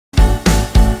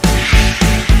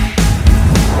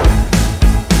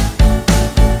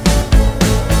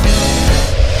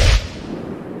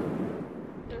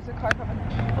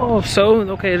Oh, so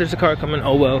okay, there's a car coming.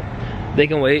 Oh well, they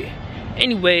can wait.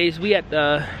 Anyways, we at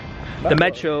the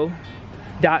metro.ca,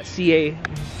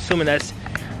 assuming that's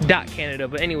 .Canada.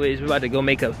 But anyways, we're about to go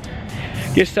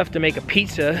get stuff to make a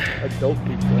pizza.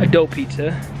 A dough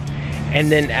pizza.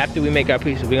 And then after we make our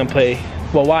pizza, we're gonna play,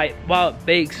 well, while it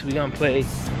bakes, we're gonna play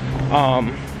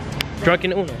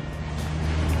Drunken Uno.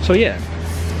 So yeah,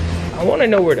 I wanna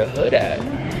know where the hood at.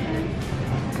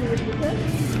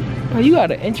 Oh, you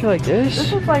gotta enter like this?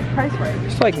 This is like Price Right.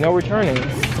 It's like no returning.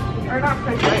 Or not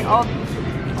Price Right,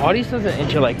 Aldi's. Aldi's doesn't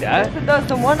enter like that. Yes, it does.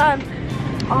 The one on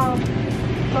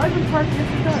Driving Park,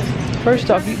 yes it does. First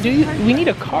off, we need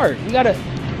a cart. We gotta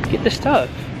get the stuff.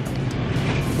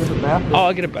 Oh,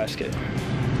 I'll get a basket.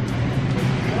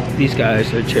 These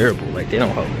guys are terrible. Like, they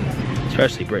don't help me.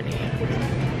 Especially Brittany.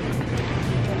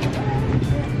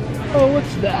 Oh,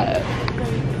 what's that?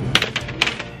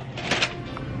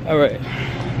 Alright.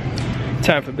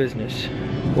 Time for business.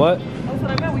 What? That's what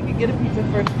I meant. We could get a pizza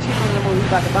for cheaper than what we was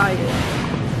about to buy it.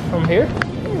 From here?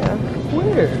 Yeah.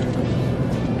 Where?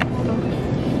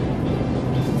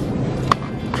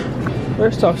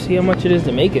 First off, see how much it is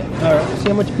to make it. Alright, see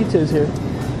how much pizza is here.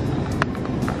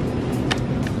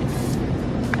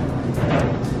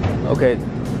 Okay,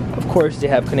 of course they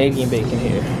have Canadian bacon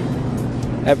here.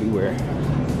 Everywhere.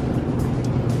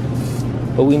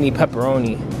 But we need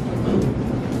pepperoni.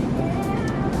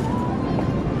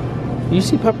 You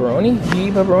see pepperoni? You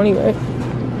eat pepperoni, right?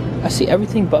 I see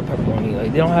everything but pepperoni.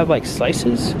 Like, they don't have like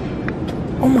slices.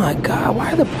 Oh my god,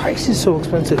 why are the prices so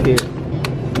expensive here?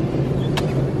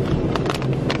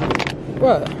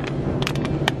 Bruh.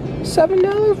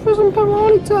 $7 for some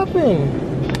pepperoni topping.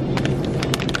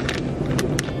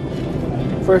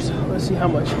 First, let's see how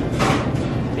much.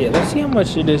 Yeah, let's see how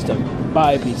much it is to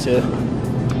buy pizza.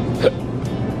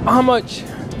 How much?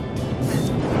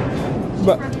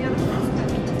 But,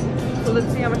 so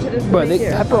let's see how much it is. bro,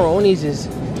 pepperonis is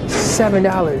 $7.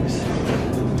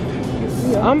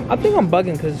 Yeah, I think I'm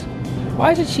bugging because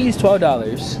why is the cheese $12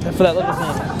 for that little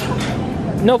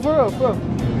thing? No, for real, for real.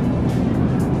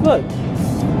 Look,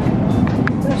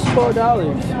 that's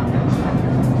 $12.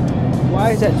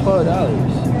 Why is that $12?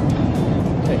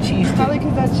 That cheese. Probably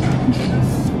because that's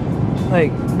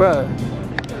like, bruh.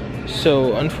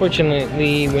 So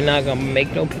unfortunately, we're not gonna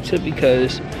make no pizza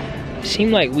because it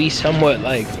seemed like we somewhat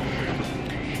like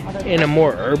in a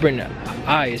more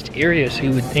urbanized area, so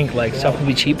you would think like stuff would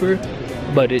be cheaper,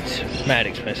 but it's mad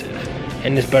expensive,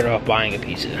 and it's better off buying a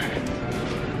pizza,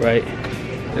 right?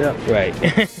 Yeah. Right.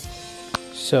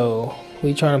 So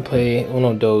we trying to play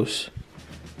Uno Dos,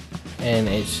 and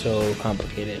it's so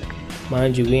complicated.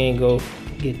 Mind you, we ain't go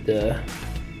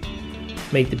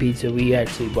make the pizza. We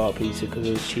actually bought pizza because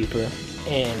it was cheaper,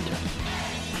 and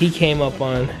he came up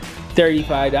on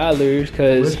 $35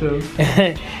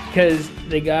 because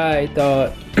the guy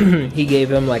thought he gave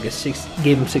him like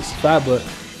gave him 65, but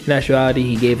in actuality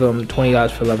he gave him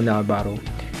 $20 for $11 bottle,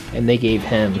 and they gave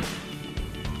him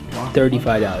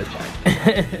 $35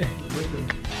 back.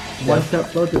 One step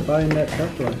closer to buying that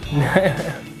Tesla.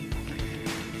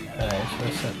 Alright, so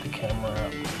let's set the camera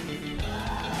up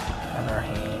on our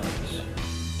hands.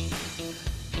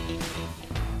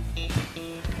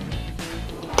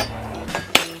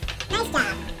 Nice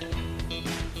job.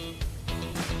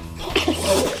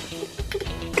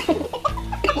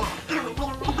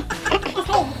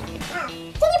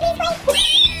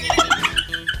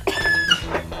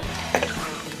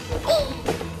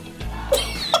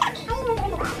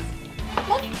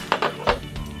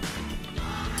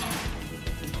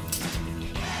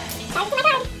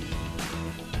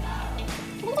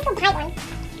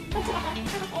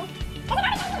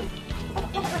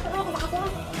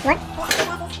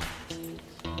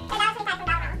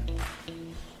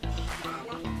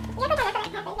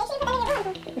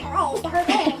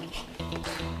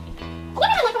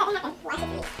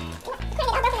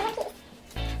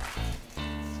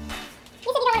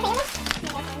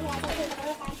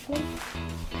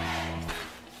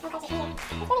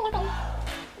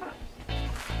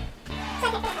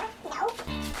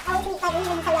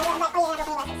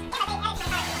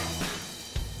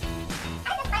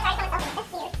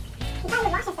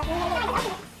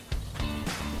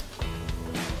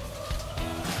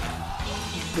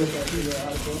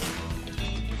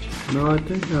 No, I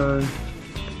think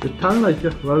it's kind of like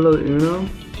just regular Uno,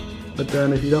 but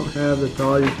then if you don't have the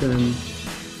doll, you can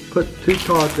put 2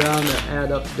 cards down that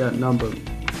add up to that number.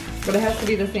 But it has to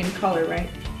be the same color, right?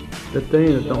 The thing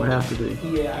is, it don't have to be.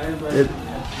 Yeah, I remember.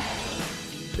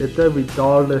 It's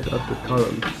regardless of the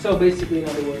color. So basically, in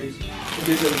other words, if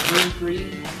there's a green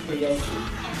 3 or yellow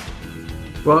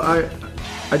 3. Well,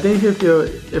 I think if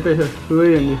it's a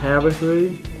 3 and you have a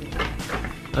 3,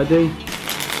 I think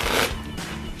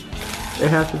it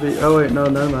has to be. Oh wait, no,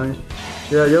 never mind.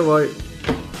 Yeah, you're right.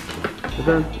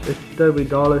 There'll be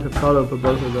dollars of color for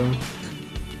both of them.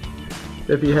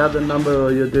 If you have the number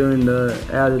or you're doing the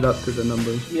added up to the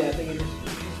number. Yeah, I think it's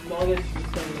as long as it's the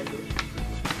same number.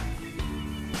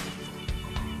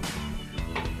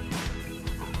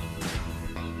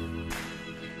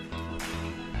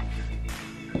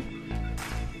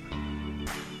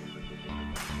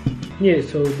 Yeah,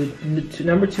 so the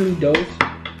number 2 dose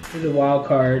is a wild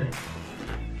card.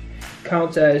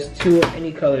 Counts as 2 of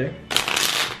any color,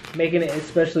 making it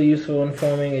especially useful in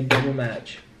forming a double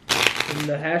match. And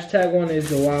the hashtag one is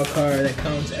the wild card that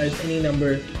counts as any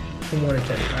number from 1 to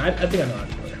 10. I think I know how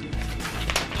to do it.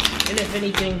 And if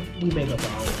anything, we make up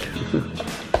our own.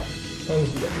 As long as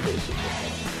we got the basic.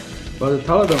 But the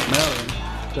color don't matter.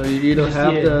 So you either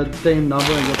have the same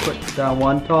number and you put down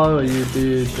one color, or you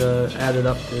do the added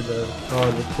up to the color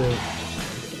of the 2.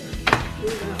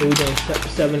 So we doing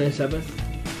 7 and 7?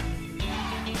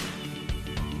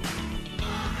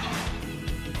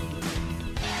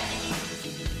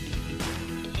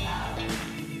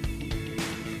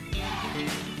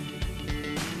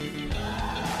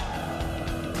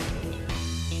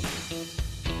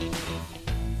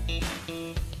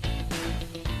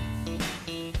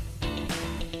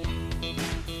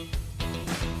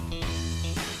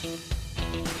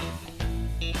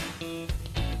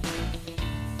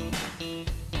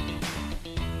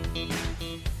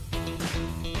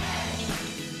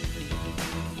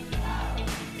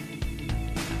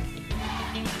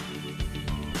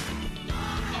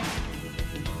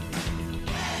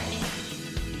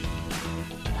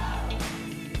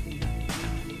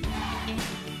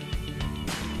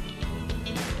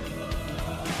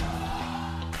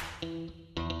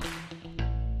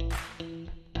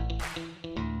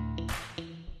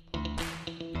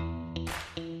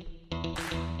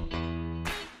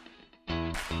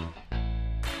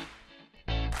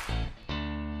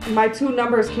 My 2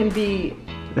 numbers can be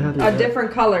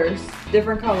different colors,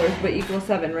 but equal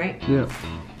 7, right? Yeah.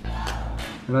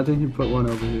 And I think you put one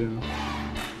over here,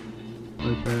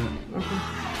 like that. Okay.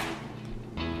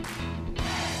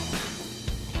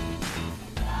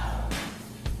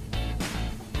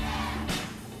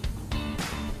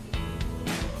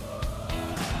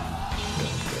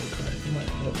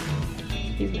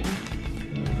 He's mad.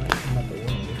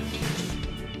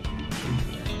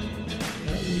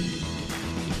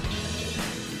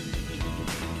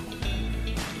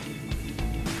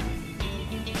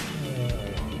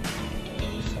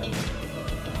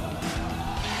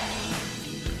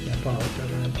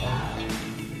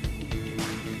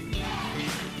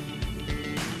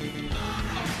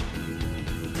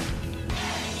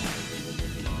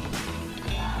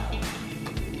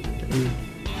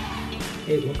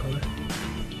 Eight, what color?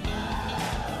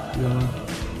 Yellow.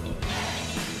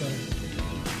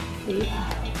 8.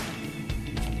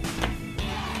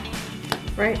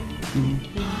 Right? Mm-hmm.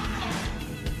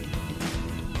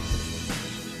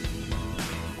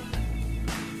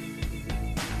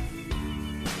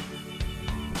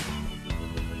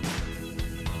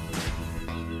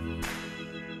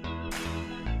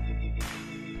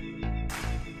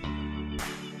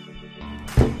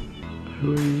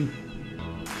 Green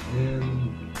and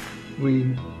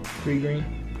green. 3 green.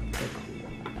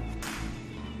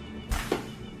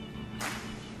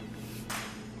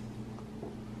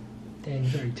 Dang,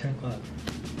 it's already 10 o'clock.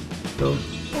 Dose.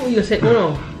 Oh, you gotta say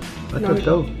Uno. I took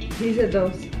dose. He said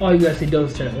those. Oh, you gotta say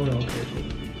dose to Uno. Okay.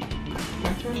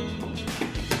 My turn.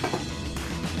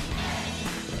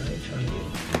 Alright, trying to get.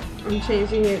 I'm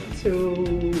changing it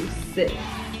to 6.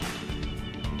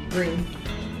 Green.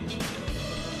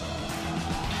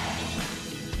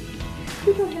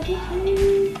 You don't have a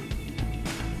green.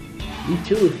 Me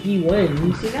too, if he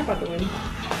wins. He's not about to win.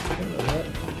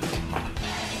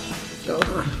 Go.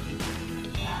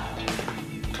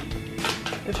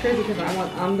 It's crazy because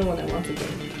I'm the one that wants a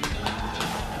game.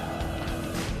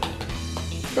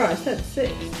 Bro, I said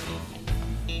 6.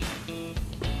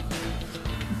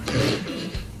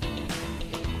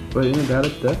 Wait, isn't that a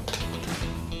step?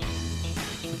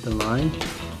 With the line?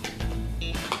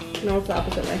 No, it's the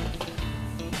opposite way.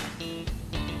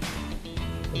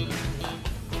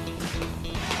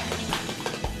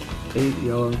 Eight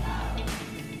yellow.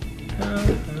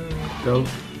 Go.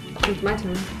 It's my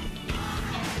turn.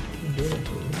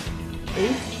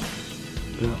 8?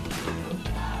 Yeah.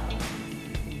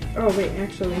 Oh wait,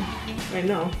 actually, wait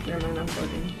no, never mind. I'm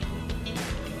fucking.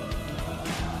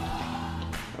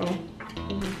 Oh.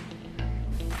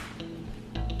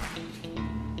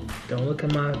 Don't look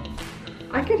at my.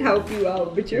 I could help you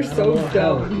out, but you're so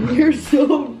dumb. You're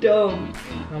so dumb.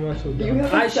 How am I so dumb? You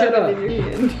have a 7 in your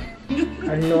hand.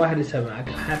 I didn't know I had a 7. I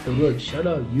have to look. Shut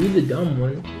up. You the dumb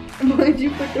one. Why'd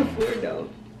you put the 4 down?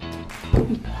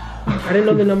 I didn't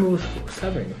know the number was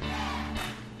 7.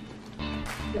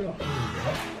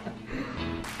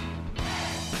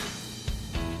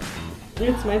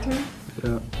 It's my turn?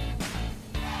 Yeah.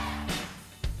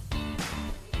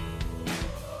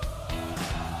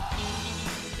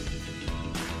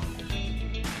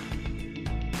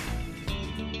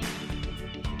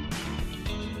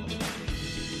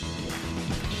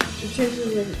 It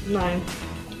changes to 9.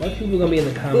 Why are people gonna be in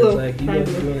the comments Blue. like you guys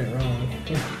are doing it wrong?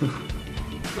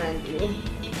 9 blue.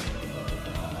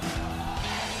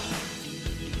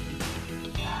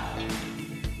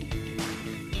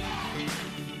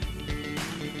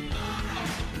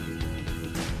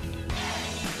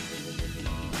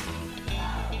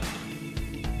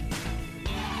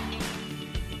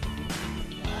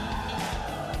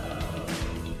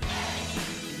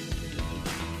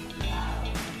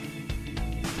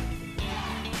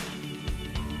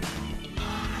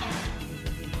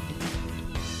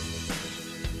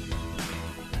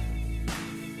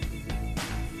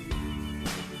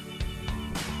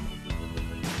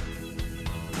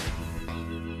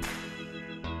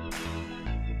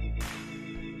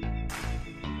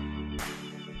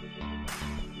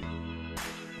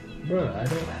 Bro, I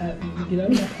don't have. Get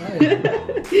out of my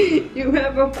 5. You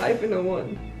have a 5 and a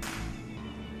 1.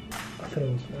 I thought it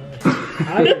was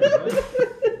 9.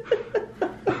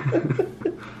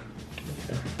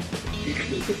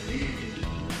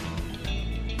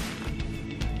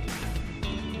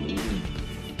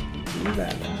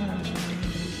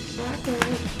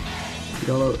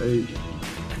 Yellow 8.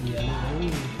 Yellow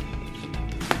 8.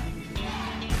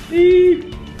 Beep.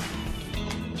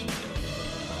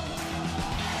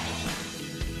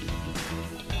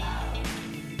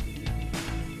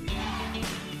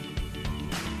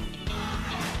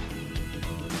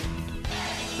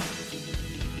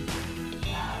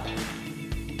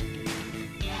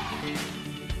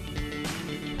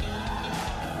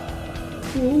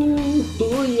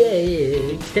 Ooh,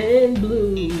 yeah, 10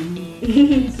 blue.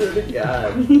 So to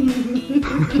God.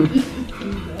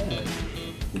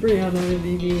 Brianna and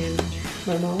Vivi and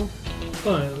my mom.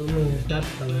 Fine, I mean, it's not the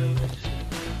color much.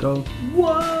 Go.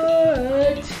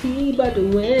 What? He about to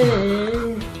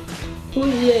win. Ooh,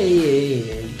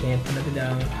 yeah. Can't put nothing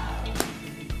down.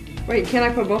 Wait, can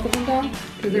I put both of them down?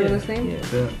 Because they were the same?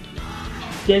 Yeah.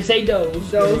 Just say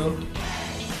those. Those.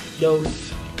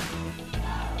 Those.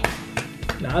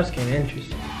 Now it's getting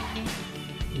interesting.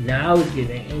 Now it's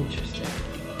getting interesting.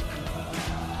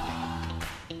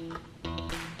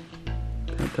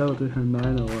 Can't tell if they're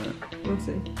 9 or what. Let's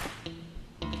see.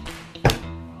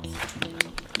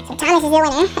 So Thomas is the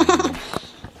winner.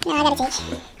 No, I gotta teach.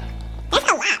 That's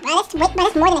a lot, bro.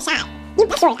 That's more than a shot.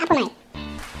 That's yours. I'll put mine.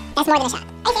 That's more than a shot.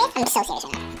 Are you serious? I'm so serious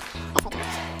right now. That's way too much.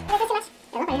 Is this too much?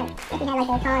 I don't know. If you had like a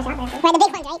tall shot, right? The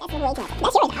big ones, right? That's way too much.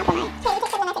 That's yours. I'll put mine. Can you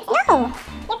take something else? No.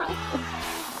 You're fine.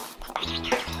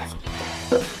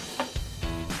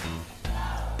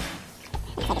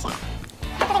 Let's take a shot.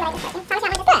 That's what I like.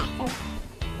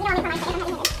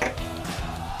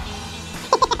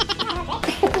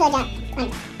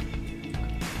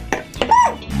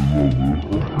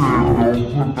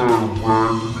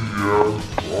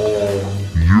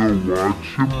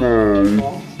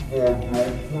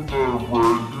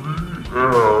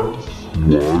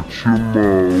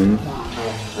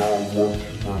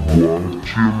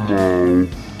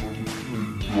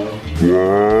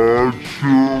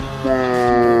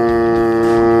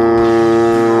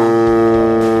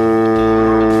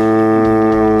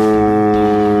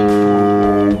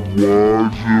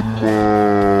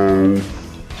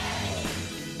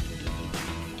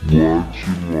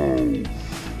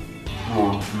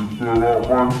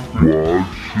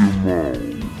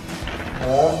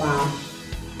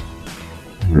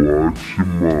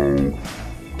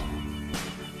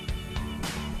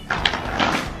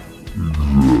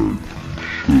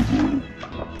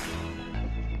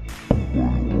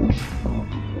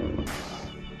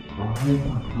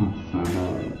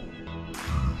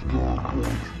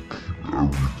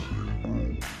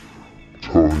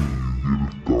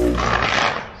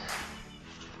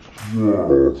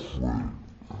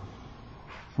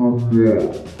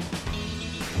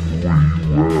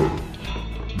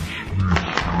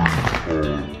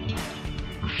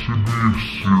 Thomas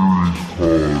shot was just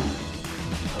good.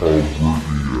 So, you don't want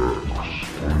me to put mine,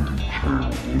 so I don't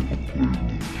have any.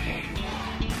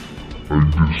 Good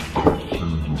job. Fine.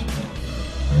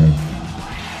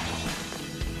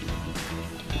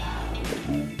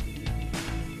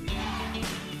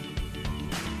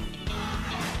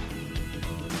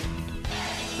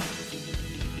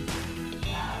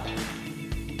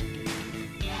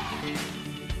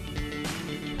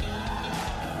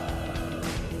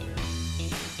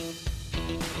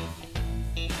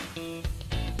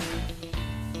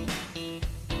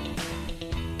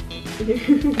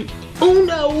 Oh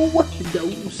no!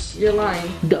 Dose. You're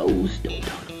lying. Dose. Don't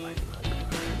talk about it.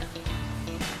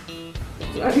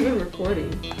 It's not even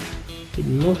recording. It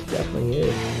most definitely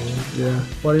is. Yeah.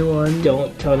 21.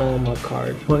 Don't tell no one my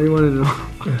card. 21 and Go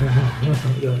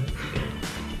ahead.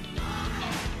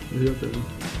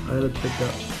 I had to pick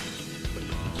up.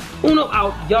 Oh no!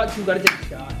 Out! Y'all two gotta take a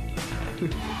shot.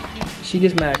 She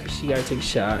gets mad because she gotta take a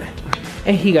shot.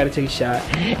 And he gotta take a shot.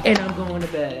 And I'm going to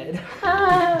bed.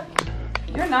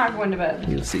 You're not going to bed.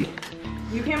 You'll see.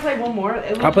 You can't play one more?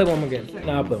 I'll play one more game.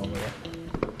 No, I'll play one more game.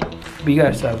 But you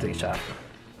guys still have to take a shot.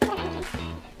 No,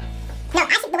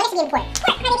 actually, the winner should be important.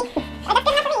 What? How did you? Oh, that's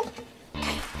good enough for me.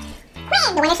 Quinn,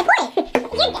 the winner should pour it.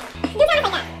 You do sound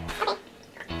like that. Okay.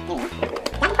 There you go.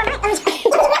 That's for mine. Oh, before he goes to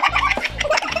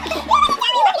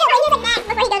bed.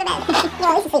 No,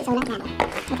 this is sweet, so we're not gonna have it.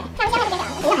 Okay. So, you don't have to drink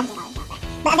it all. You don't have to drink all this stuff.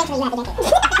 But eventually you have to drink it.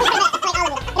 Like all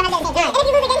of it. You don't have to drink it. And if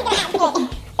you lose again, you're gonna have to drink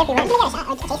it. If you win, you get a shot.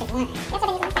 Or just chase it if you want. That's what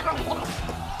it is. That's all it is.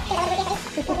 Yeah,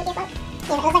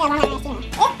 it looks like a long line last year.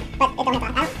 But it don't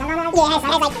have to. Yeah, it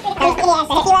has like tequila,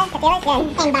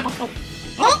 and vodka.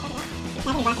 Okay?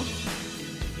 Nothing vodka.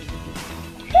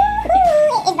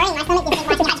 It's burning my stomach. It's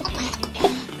like watching it.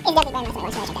 It's definitely burning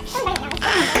my stomach. It's like rubbing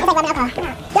alcohol. You want to drink it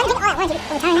all at once. You can I have that, but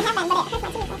it hurts my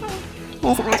stomach.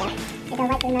 Maybe some orange. It goes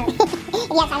right through the nose. If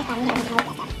you have satisfied, you don't have to hold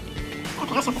that stuff.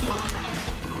 Okay, I'll show you some.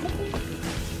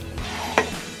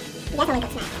 Definitely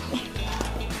good snack.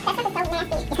 That stuff is so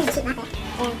nasty. It's because it's cheap vodka.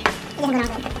 Yeah. It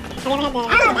doesn't go down good.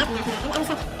 Have you ever had the bathroom vodka? I'm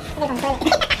sorry. It goes on the toilet.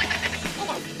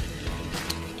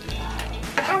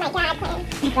 Oh my god, Quinn.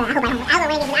 Well, I hope I don't. I'll go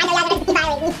Randy, but I know y'all gonna be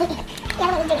violating me. Y'all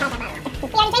gonna drink half that bottle.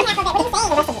 We already drank half of it. What are you saying?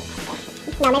 The rest of it.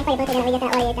 No, maybe for your birthday, we just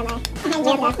gonna order you some real stuff.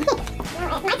 No,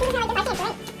 my teeth is how I get my cancer,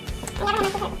 right? I never had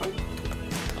my teeth hurt before. It's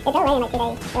go away in like 2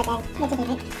 days. With the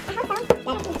teeth. I hope so.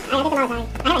 I know this is all the time.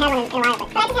 I haven't had one in a while, but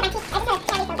I just had my teeth. I just had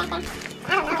cavities from back then. I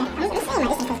don't know. I'm just saying my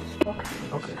distance.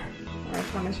 Okay. Alright,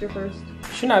 Thomas, you're first.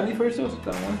 Shouldn't I be first or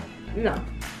that one? No.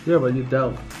 Yeah, but you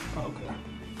dealt. Oh, okay.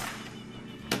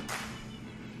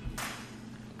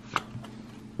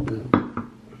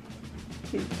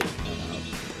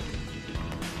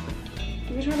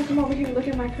 You're trying to come over here and look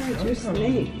at my cards. You're a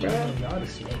snake, bro. Y'all the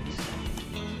snakes.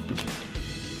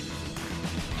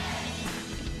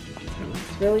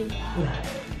 Really?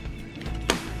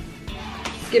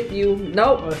 Skip you.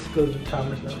 Nope. Let's go to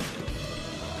Thomas now.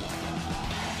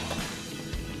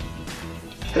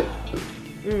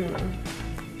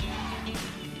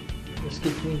 Let's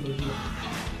skip me, baby.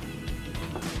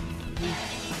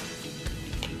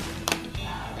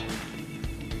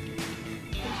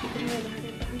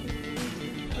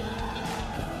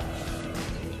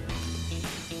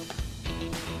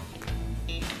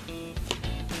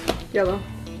 Yellow.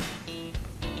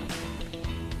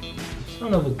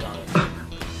 Son of a gun.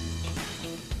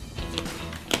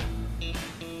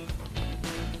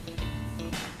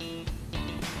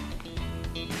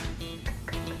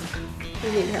 I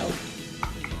need help.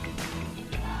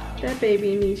 That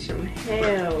baby needs some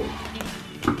help.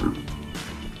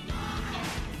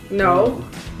 No.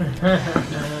 I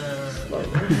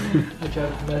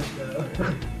tried to mess that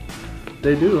up.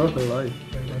 They do love their life.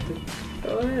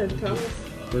 Go ahead, Thomas.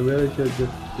 They really should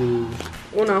just do.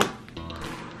 Uno.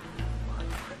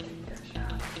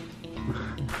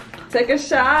 Take a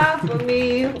shot for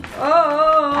me.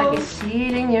 Oh. I can see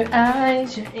it in your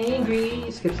eyes. You're angry.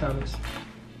 Skip Thomas.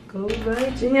 Go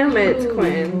right. Damn it,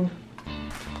 Quinn.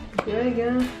 There you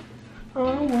go. Oh,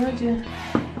 I want you.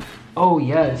 Oh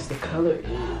yes, the color is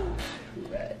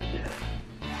red.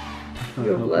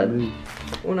 You have blood.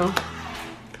 Uno.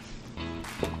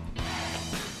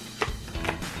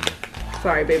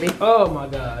 Sorry, baby. Oh my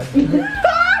god.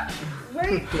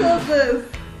 Wait, close this.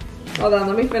 Hold on,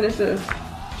 let me finish this.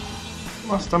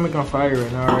 My stomach on fire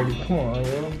right now already. Come on,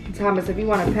 yo. Thomas, if you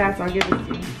want to pass, I'll give it to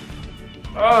you.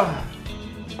 Ah.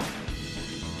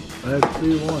 I have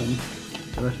 3-1.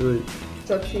 That's right.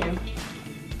 It's up to you.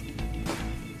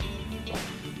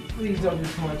 Please don't do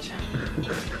too much.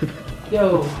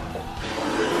 Yo.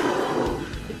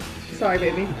 Sorry,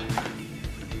 baby.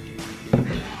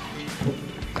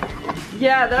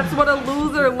 Yeah, that's what a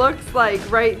loser looks like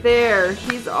right there.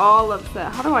 He's all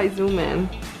upset. How do I zoom in?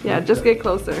 Yeah, just get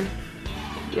closer.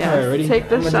 Yeah, Alright, ready? take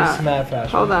the I'm gonna shot. do mad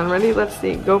fast, Hold right? on, ready? Let's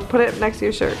see. Go put it next to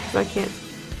your shirt because I can't.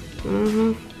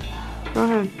 Go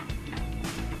ahead.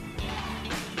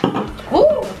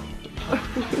 Ooh.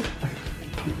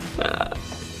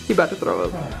 He about to throw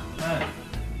up. Alright.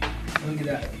 Look at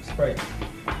that. Sprite.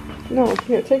 No,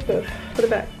 here, take this. Put it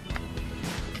back.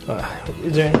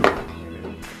 Is there any?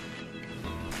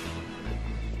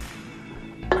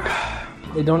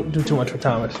 They don't do too much for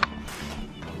Thomas.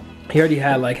 He already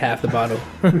had like half the bottle.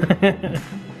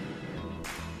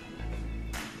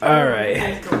 All right.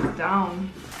 It goes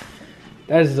down.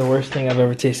 That is the worst thing I've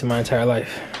ever tasted in my entire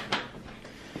life.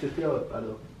 Just feel it,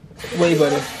 butter. Way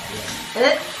better. I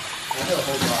had a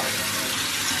whole bottle.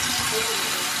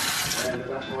 And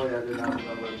that's why I did not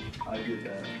remember I did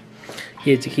that.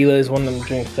 Yeah, tequila is one of them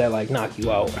drinks that like knock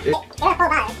you out. They're a full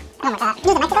bottle. Oh my god.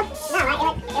 Use a Mexico? No, right?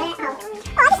 Oh,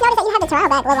 I just noticed that you had the Toronto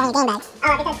bag logo on your game bag.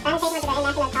 Oh, because I'm taking one to the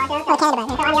international car show. Oh, Canada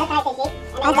bag. So on the other side, they see.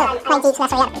 And then my Jeep, so that's why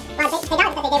you have it. Well, they got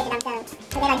it because they gave it to them,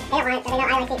 so they don't want it, so they know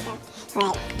I like Jeep, so.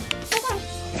 Right.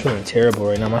 I'm feeling terrible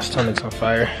right now. My stomach's on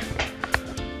fire.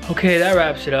 Okay, that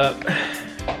wraps it up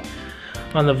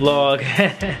on the vlog.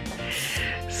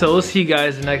 So we'll see you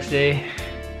guys the next day.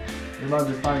 You're about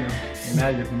to find a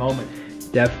magic moment.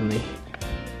 Definitely.